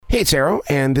Hey, it's Arrow,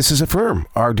 and this is Affirm,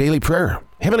 our daily prayer.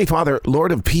 Heavenly Father,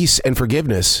 Lord of peace and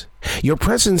forgiveness, your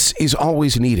presence is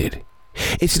always needed.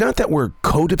 It's not that we're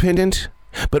codependent,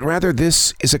 but rather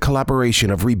this is a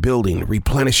collaboration of rebuilding,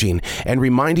 replenishing, and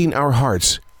reminding our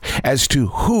hearts as to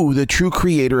who the true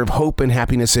creator of hope and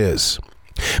happiness is.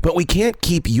 But we can't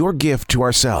keep your gift to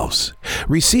ourselves.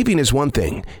 Receiving is one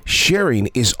thing, sharing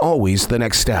is always the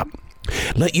next step.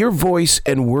 Let your voice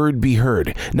and word be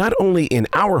heard, not only in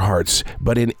our hearts,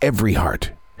 but in every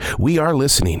heart. We are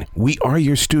listening. We are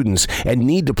your students and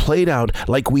need to play it out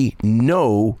like we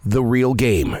know the real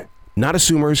game. Not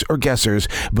assumers or guessers,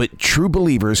 but true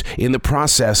believers in the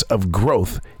process of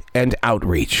growth and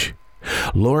outreach.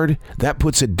 Lord, that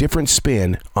puts a different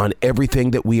spin on everything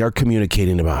that we are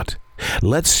communicating about.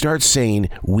 Let's start saying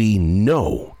we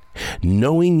know.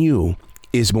 Knowing you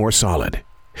is more solid.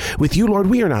 With you, Lord,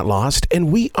 we are not lost,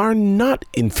 and we are not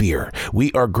in fear.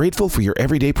 We are grateful for your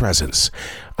everyday presence.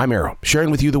 I'm Arrow,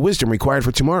 sharing with you the wisdom required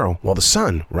for tomorrow while the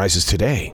sun rises today.